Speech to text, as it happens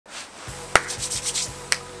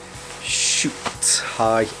shoot.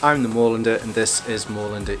 Hi, I'm the Moorlander and this is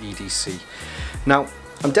Moorlander EDC. Now,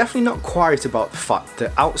 I'm definitely not quiet about the fact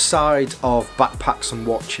that outside of backpacks and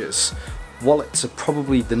watches, wallets are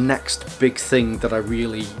probably the next big thing that I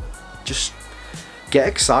really just get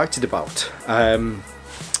excited about.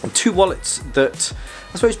 Two wallets that,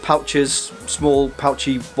 I suppose, pouches, small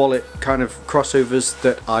pouchy wallet kind of crossovers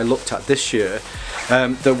that I looked at this year.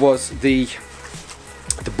 There was the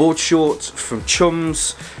board shorts from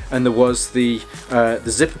Chums, and there was the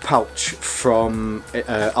zipper pouch from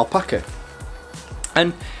Alpaca.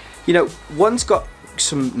 And you know, one's got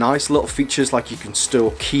some nice little features like you can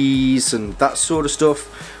store keys and that sort of stuff.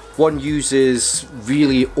 One uses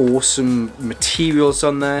really awesome materials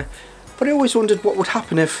on there, but I always wondered what would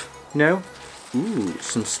happen if, you know,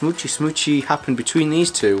 some smoochy happened between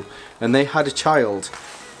these two and they had a child.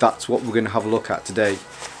 That's what we're going to have a look at today,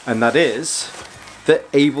 and that is the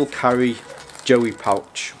Carry Joey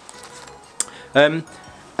Pouch.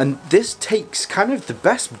 And this takes kind of the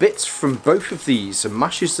best bits from both of these and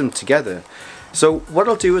mashes them together. So what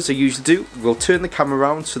I'll do, as I usually do, we'll turn the camera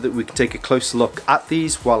around so that we can take a closer look at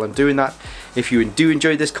these while I'm doing that. If you do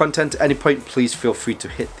enjoy this content at any point, please feel free to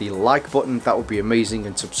hit the like button, that would be amazing,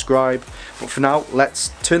 and subscribe. But for now,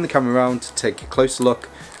 let's turn the camera around to take a closer look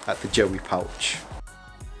at the Joey Pouch.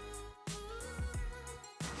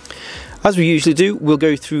 As we usually do, we'll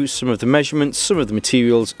go through some of the measurements, some of the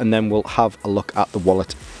materials, and then we'll have a look at the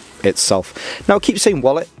wallet itself. Now, I keep saying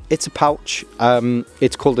wallet, it's a pouch.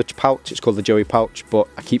 It's called a pouch, it's called the Joey Pouch, but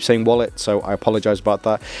I keep saying wallet, so I apologise about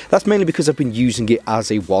that. That's mainly because I've been using it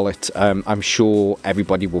as a wallet. I'm sure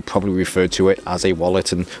everybody will probably refer to it as a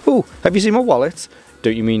wallet, and, oh, have you seen my wallet?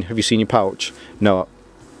 Don't you mean, have you seen your pouch? No.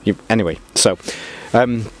 Anyway, so,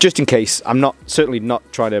 just in case, I'm certainly not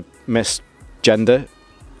trying to misgender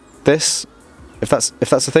this, if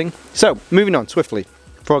that's a thing. So moving on swiftly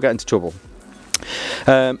before I get into trouble.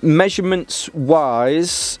 Measurements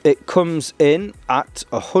wise, it comes in at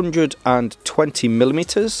 120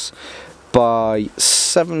 millimeters by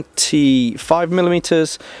 75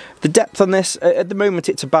 millimeters. The depth on this at the moment,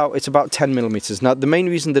 it's about 10 millimeters. Now, the main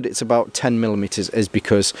reason that it's about 10 millimeters is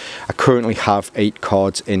because I currently have 8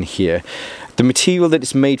 cards in here. The material that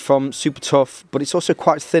it's made from, super tough, but it's also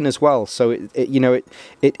quite thin as well. So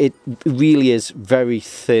it really is very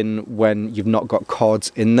thin when you've not got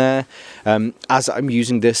cards in there. As I'm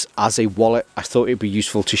using this as a wallet, I thought it'd be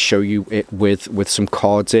useful to show you it with some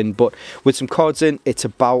cards in. But with some cards in, it's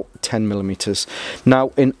about 10 millimeters.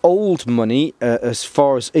 Now, in old money, as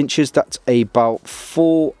far as inches, that's about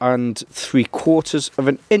 4 3/4 of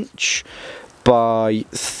an inch by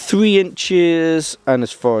 3 inches, and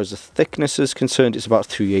as far as the thickness is concerned, it's about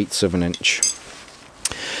 3/8 of an inch.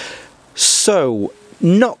 So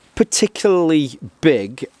not particularly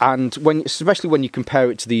big, and especially when you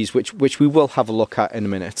compare it to these, which we will have a look at in a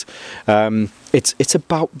minute, it's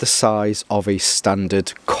about the size of a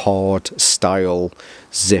standard card style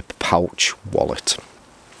zip pouch wallet.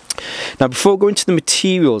 Now, before going to the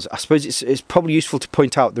materials, I suppose it's probably useful to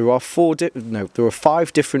point out there are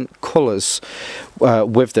 5 different colours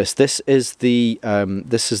with this. This is the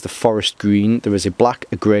forest green. There is a black,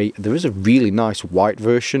 a grey. There is a really nice white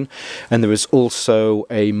version, and there is also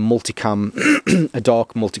a multicam, a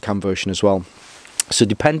dark multicam version as well. So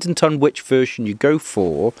dependent on which version you go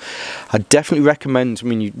for, I definitely recommend, I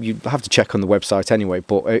mean, you have to check on the website anyway,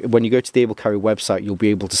 but when you go to the Carry website, you'll be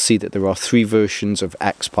able to see that there are 3 versions of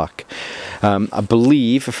X-Pack. I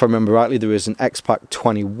believe, if I remember rightly, there is an X-Pack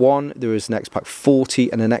 21, there is an X-Pack 40,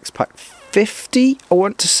 and an X-Pack 50, I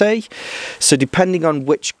want to say. So depending on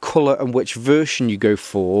which colour and which version you go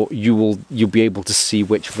for, you'll be able to see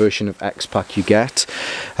which version of X-Pack you get.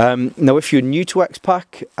 Now, if you're new to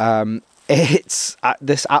X-Pack, it's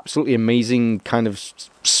this absolutely amazing kind of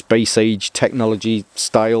space age technology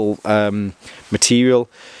style material.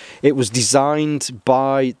 It was designed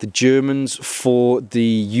by the Germans for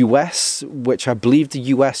the US, which I believe the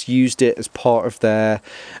US used it as part of their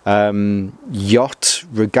yacht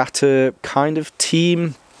regatta kind of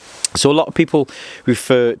team. So a lot of people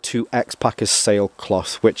refer to X-Pack as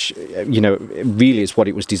sailcloth, which, you know, really is what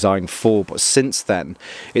it was designed for. But since then,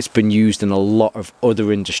 it's been used in a lot of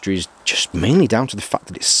other industries, just mainly down to the fact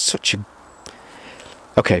that it's such a...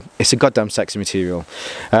 Okay, it's a goddamn sexy material.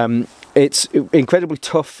 It's incredibly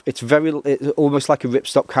tough. It's almost like a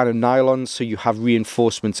ripstop kind of nylon, so you have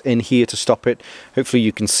reinforcements in here to stop it. Hopefully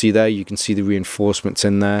you can see there, you can see the reinforcements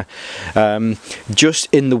in there.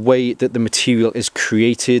 Just in the way that the material is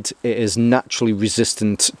created, it is naturally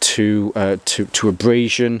resistant to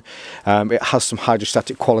abrasion. It has some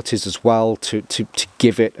hydrostatic qualities as well to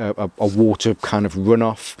give it a water kind of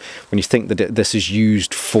runoff. When you think that this is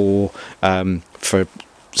used for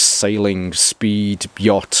sailing, speed,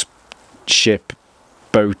 yacht, ship,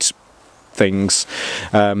 boat things,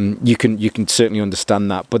 you can certainly understand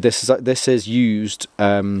that. But this is used.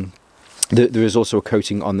 There is also a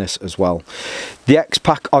coating on this as well. The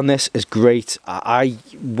X-Pack on this is great. I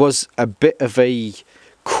was a bit of a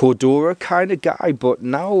Cordura kind of guy, but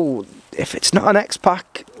now if it's not an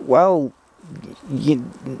X-Pack, well, you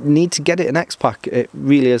need to get it an X-Pack. It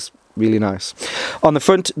really is really nice. On the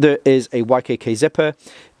front there is a YKK zipper.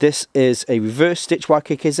 This is a reverse stitch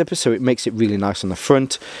YKK zipper, so it makes it really nice on the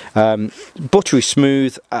front. Buttery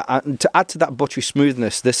smooth. And to add to that buttery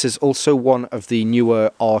smoothness, this is also one of the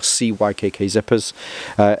newer RC YKK zippers.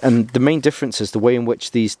 And the main difference is the way in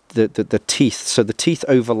which the teeth, so the teeth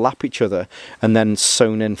overlap each other and then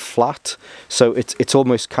sewn in flat. So it's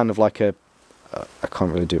almost kind of like a, I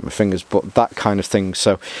can't really do it with my fingers, but that kind of thing.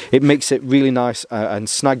 So it makes it really nice and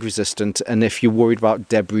snag resistant. And if you're worried about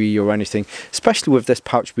debris or anything, especially with this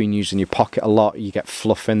pouch being used in your pocket a lot, you get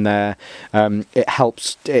fluff in there. It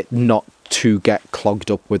helps it not to get clogged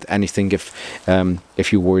up with anything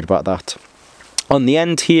if you're worried about that. On the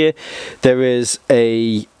end here, there is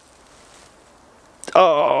a,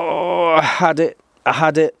 oh, I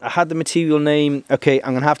had the material name. Okay,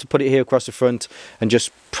 I'm gonna have to put it here across the front and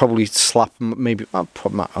just probably slap, maybe I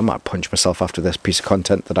might punch myself after this piece of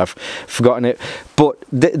content that I've forgotten it. But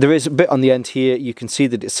there is a bit on the end here. You can see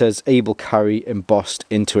that it says Able Carry embossed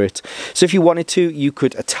into it. So if you wanted to, you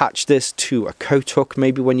could attach this to a coat hook.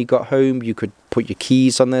 Maybe when you got home, you could put your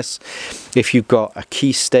keys on this. If you've got a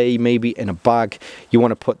key stay maybe in a bag, you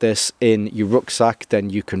want to put this in your rucksack, then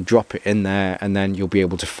you can drop it in there and then you'll be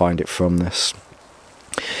able to find it from this.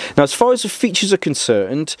 Now, as far as the features are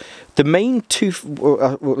concerned, the main or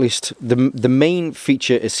at least the main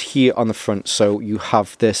feature is here on the front. So you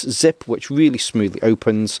have this zip which really smoothly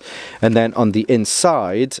opens, and then on the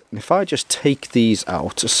inside, if I just take these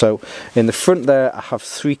out, so in the front there I have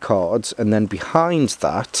 3 cards, and then behind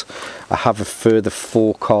that I have a further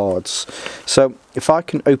 4 cards. So if I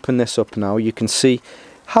can open this up now, you can see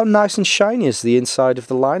how nice and shiny is the inside of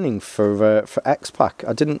the lining for X-Pack.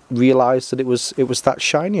 I didn't realise that it was that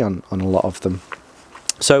shiny on a lot of them.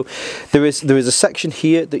 So there is a section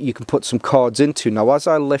here that you can put some cards into. Now, as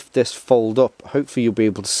I lift this fold up, hopefully you'll be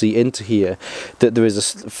able to see into here that there is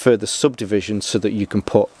a further subdivision so that you can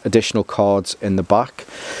put additional cards in the back.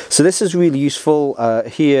 So this is really useful.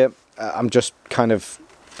 Here I'm just kind of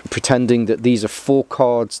pretending that these are 4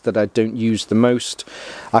 cards that I don't use the most.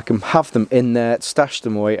 I can have them in there, stash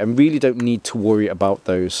them away, and really don't need to worry about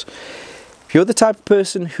those. If you're the type of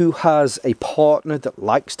person who has a partner that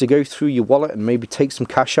likes to go through your wallet and maybe take some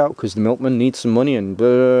cash out because the milkman needs some money and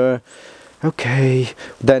okay,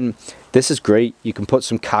 then this is great. You can put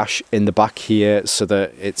some cash in the back here so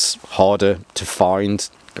that it's harder to find.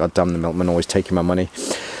 God damn, the milkman always taking my money.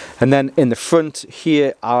 And then in the front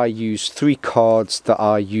here, I use 3 cards that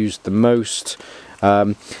I use the most.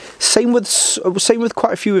 Same with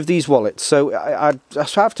quite a few of these wallets. So I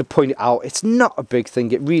have to point it out. It's not a big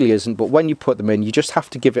thing. It really isn't. But when you put them in, you just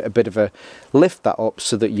have to give it a bit of a lift that up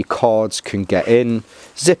so that your cards can get in.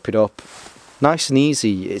 Zip it up, nice and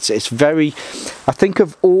easy. It's very. I think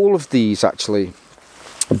of all of these actually,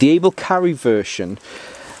 the Able Carry version.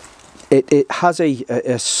 It has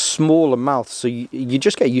a smaller mouth, so you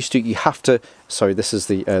just get used to it. You have to, sorry, this is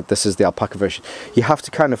the alpaca version. You have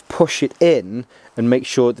to kind of push it in and make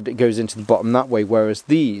sure that it goes into the bottom that way. Whereas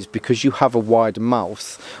these, because you have a wider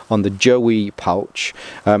mouth on the Joey pouch,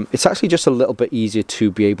 it's actually just a little bit easier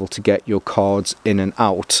to be able to get your cards in and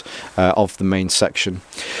out of the main section.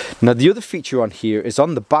 Now, the other feature on here is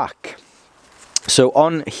on the back. So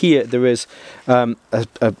on here there is a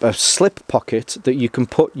slip pocket that you can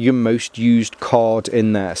put your most used card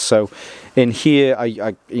in there. So in here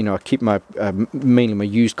I keep my mainly my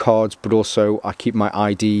used cards, but also I keep my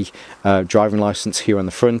ID, driving license here on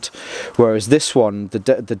the front. Whereas this one, the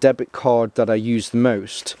debit card that I use the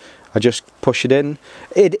most, I just push it in.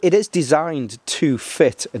 It is designed to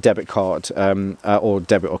fit a debit card or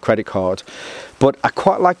debit or credit card, but I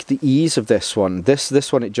quite like the ease of this one.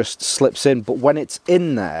 This one, it just slips in, but when it's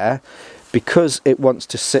in there, because it wants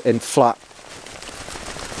to sit in flat,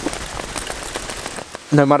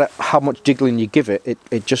 no matter how much jiggling you give it,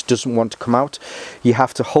 it just doesn't want to come out. You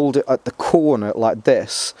have to hold it at the corner like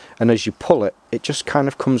this, and as you pull it, it just kind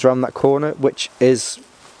of comes around that corner, which is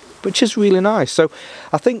really nice. So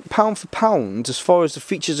I think pound for pound, as far as the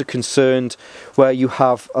features are concerned, where you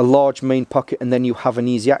have a large main pocket and then you have an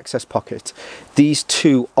easy access pocket, these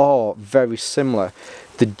two are very similar.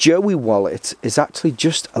 The Joey wallet is actually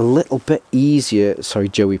just a little bit easier, sorry,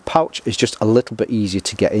 Joey pouch is just a little bit easier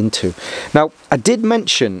to get into. Now, I did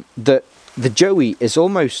mention that the Joey is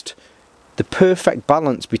almost the perfect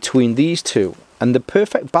balance between these two, and the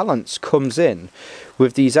perfect balance comes in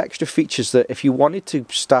with these extra features that if you wanted to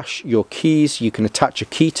stash your keys, you can attach a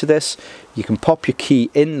key to this, you can pop your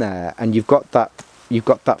key in there, and you've got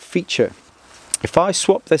that feature. If I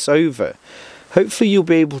swap this over, hopefully you'll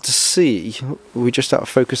be able to see, we're just out of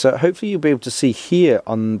focus there, hopefully you'll be able to see here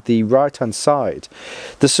on the right hand side,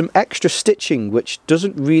 there's some extra stitching which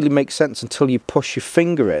doesn't really make sense until you push your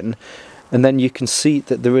finger in, and then you can see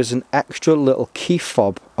that there is an extra little key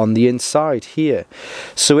fob on the inside here.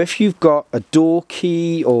 So if you've got a door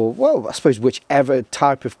key, or, well, I suppose whichever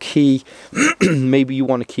type of key, maybe you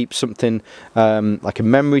want to keep something like a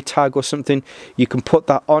memory tag or something, you can put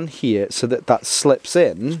that on here so that that slips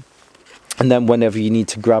in. And then whenever you need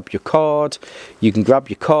to grab your card, you can grab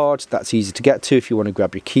your card. That's easy to get to. If you want to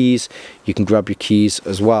grab your keys, you can grab your keys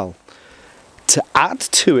as well. To add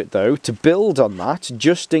to it though, to build on that,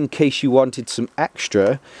 just in case you wanted some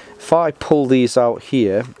extra, if I pull these out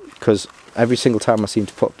here, because every single time I seem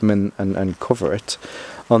to put them in and cover it,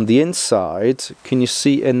 on the inside, can you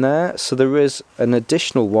see in there? So there is an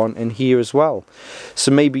additional one in here as well. So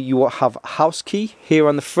maybe you will have a house key here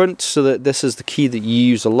on the front, so that this is the key that you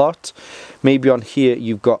use a lot. Maybe on here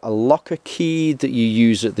you've got a locker key that you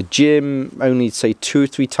use at the gym, only say 2 or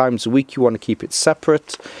 3 times a week, you want to keep it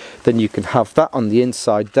separate. Then you can have that on the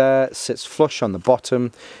inside there, it sits flush on the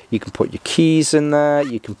bottom. You can put your keys in there,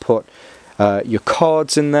 you can put your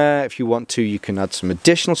cards in there. If you want to, you can add some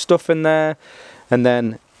additional stuff in there, and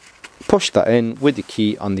then push that in with the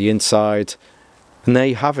key on the inside, and there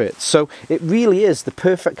you have it. So it really is the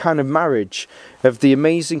perfect kind of marriage of the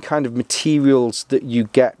amazing kind of materials that you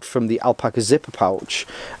get from the alpaca zipper pouch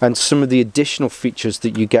and some of the additional features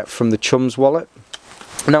that you get from the Chums wallet.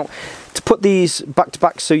 Now, to put these back to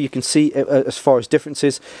back so you can see as far as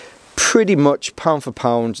differences, pretty much pound for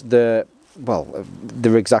pound, they're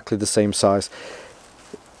exactly the same size.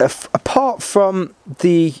 Apart from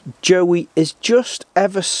the Joey is just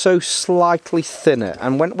ever so slightly thinner,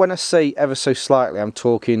 and when I say ever so slightly, I'm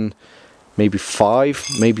talking maybe 5,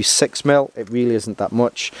 maybe 6 mil. It really isn't that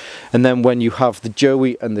much. And then when you have the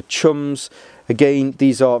Joey and the Chums, again,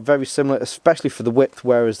 these are very similar, especially for the width,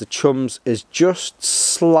 whereas the Chums is just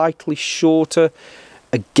slightly shorter.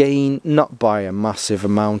 Again, not by a massive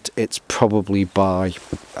amount, it's probably by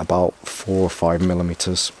about 4 or 5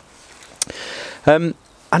 millimeters.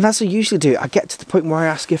 And as I usually do, I get to the point where I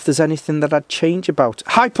ask if there's anything that I'd change about it.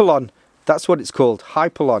 Hypalon! That's what it's called.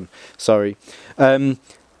 Hypalon. Sorry.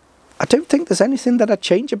 I don't think there's anything that I'd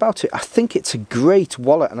change about it. I think it's a great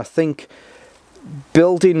wallet, and I think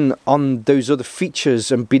building on those other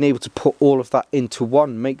features and being able to put all of that into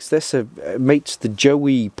one makes the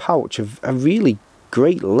Joey pouch a really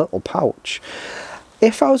great little pouch.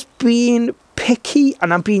 If I was being picky,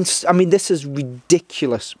 and I mean this is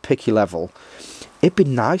ridiculous picky level, it'd be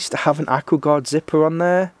nice to have an AquaGuard zipper on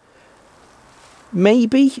there.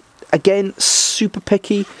 Maybe. Again, super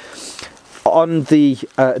picky. On the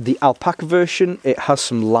alpaca version, it has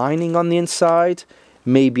some lining on the inside.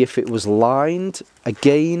 Maybe if it was lined.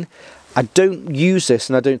 Again, I don't use this,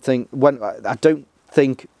 and I don't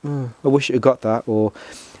think I wish it had got that, or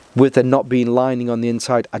with there not being lining on the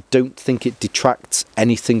inside, I don't think it detracts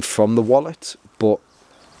anything from the wallet. But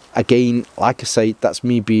again, like I say, that's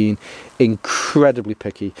me being incredibly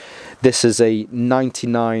picky. This is a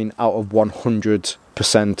 99 out of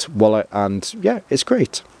 100% wallet, and yeah, it's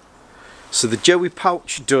great. So the Joey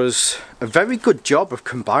pouch does a very good job of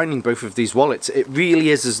combining both of these wallets. It really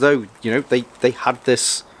is as though, you know, they had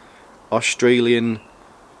this Australian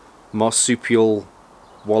marsupial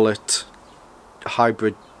wallet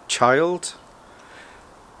hybrid child.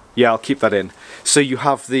 Yeah, I'll keep that in. So you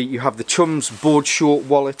have the Chums board short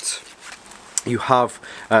wallet. You have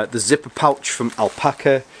the zipper pouch from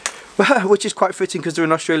Alpaca, which is quite fitting because they're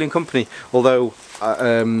an Australian company, although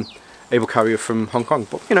able carrier from Hong Kong.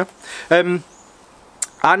 But you know,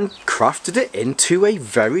 and crafted it into a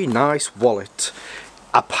very nice wallet,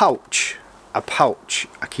 a pouch a pouch.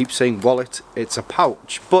 I keep saying wallet, it's a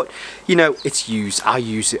pouch, but you know, it's used. I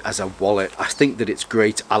use it as a wallet. I think that it's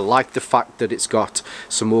great. I like the fact that it's got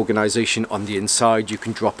some organization on the inside. You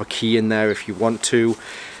can drop a key in there if you want to.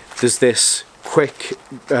 There's this quick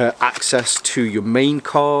access to your main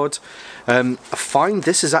card. I find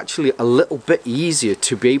this is actually a little bit easier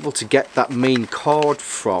to be able to get that main card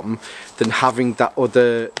from than having that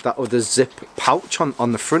other zip pouch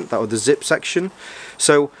on the front, that other zip section.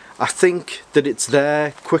 So I think that it's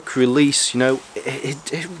there, quick release, you know,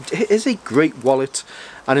 it is a great wallet.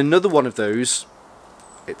 And another one of those,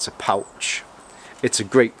 it's a pouch. It's a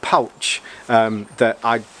great pouch that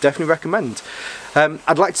I definitely recommend.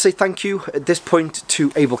 I'd like to say thank you at this point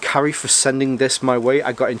to Able Carry for sending this my way.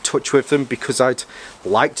 I got in touch with them because I'd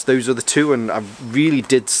liked those other two, and I really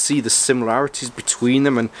did see the similarities between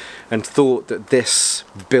them, and thought that this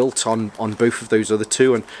built on both of those other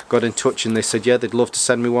two, and got in touch and they said yeah, they'd love to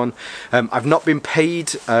send me one. I've not been paid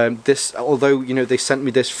this, although you know they sent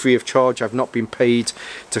me this free of charge. I've not been paid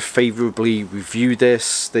to favourably review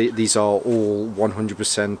this. These are all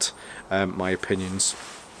 100% my opinions.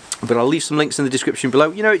 But I'll leave some links in the description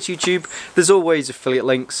below. You know, it's YouTube. There's always affiliate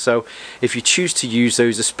links, so if you choose to use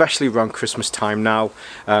those, especially around Christmas time now,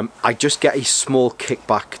 I just get a small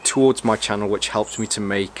kickback towards my channel, which helps me to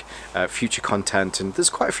make future content. And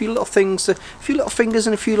there's quite a few little things, a few little fingers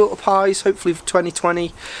and a few little pies, hopefully for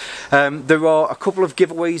 2020. There are a couple of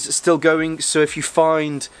giveaways still going, so if you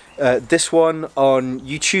find this one on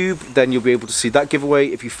YouTube, then you'll be able to see that giveaway.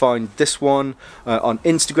 If you find this one on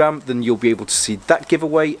Instagram, then you'll be able to see that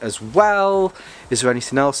giveaway as well. Is there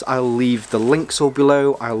anything else? I'll leave the links all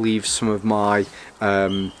below. I'll leave some of my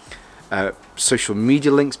social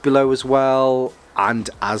media links below as well. And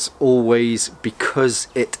as always, because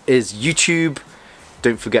it is YouTube,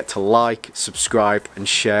 don't forget to like, subscribe and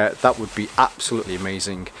share. That would be absolutely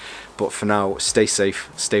amazing. But for now, stay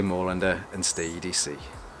safe, stay Moorlander and stay EDC.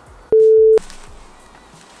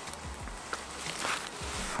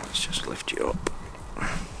 Let's just lift you up.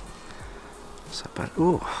 What's that bad?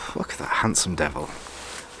 Oh, look at that handsome devil.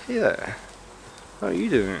 Hey there. How are you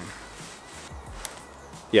doing?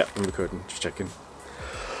 Yeah, I'm recording, just checking.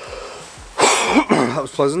 That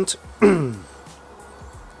was pleasant.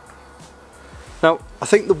 Now, I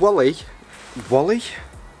think the Wally,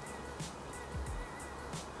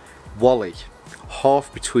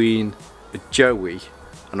 half between a Joey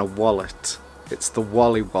and a wallet. It's the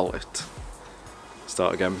Wally wallet.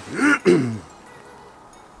 Start again.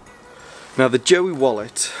 Now the Joey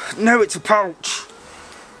wallet, no, it's a pouch.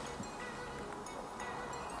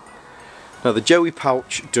 Now the Joey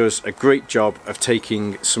pouch does a great job of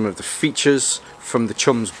taking some of the features from the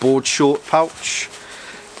Chum's board short pouch.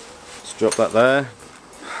 Let's drop that there.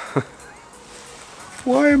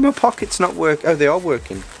 Why are my pockets not working? Oh, they are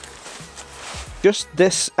working. Just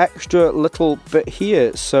this extra little bit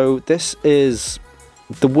here. So this is,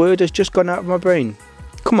 the word has just gone out of my brain.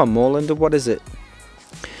 Come on, Moorlander, what is it?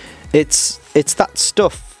 It's that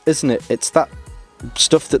stuff, isn't it? It's that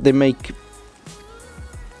stuff that they make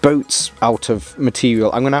boats out of material.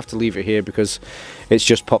 I'm gonna have to leave it here because it's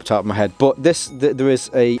just popped out of my head. But this, there is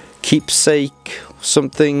a keepsake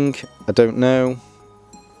something. I don't know.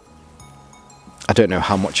 I don't know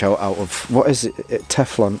how much out of, what is it?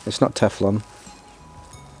 Teflon. It's not Teflon.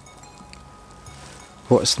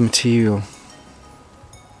 What is the material?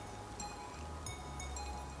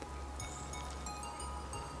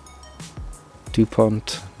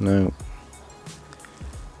 DuPont? No.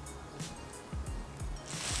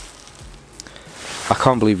 I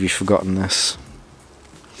can't believe you've forgotten this.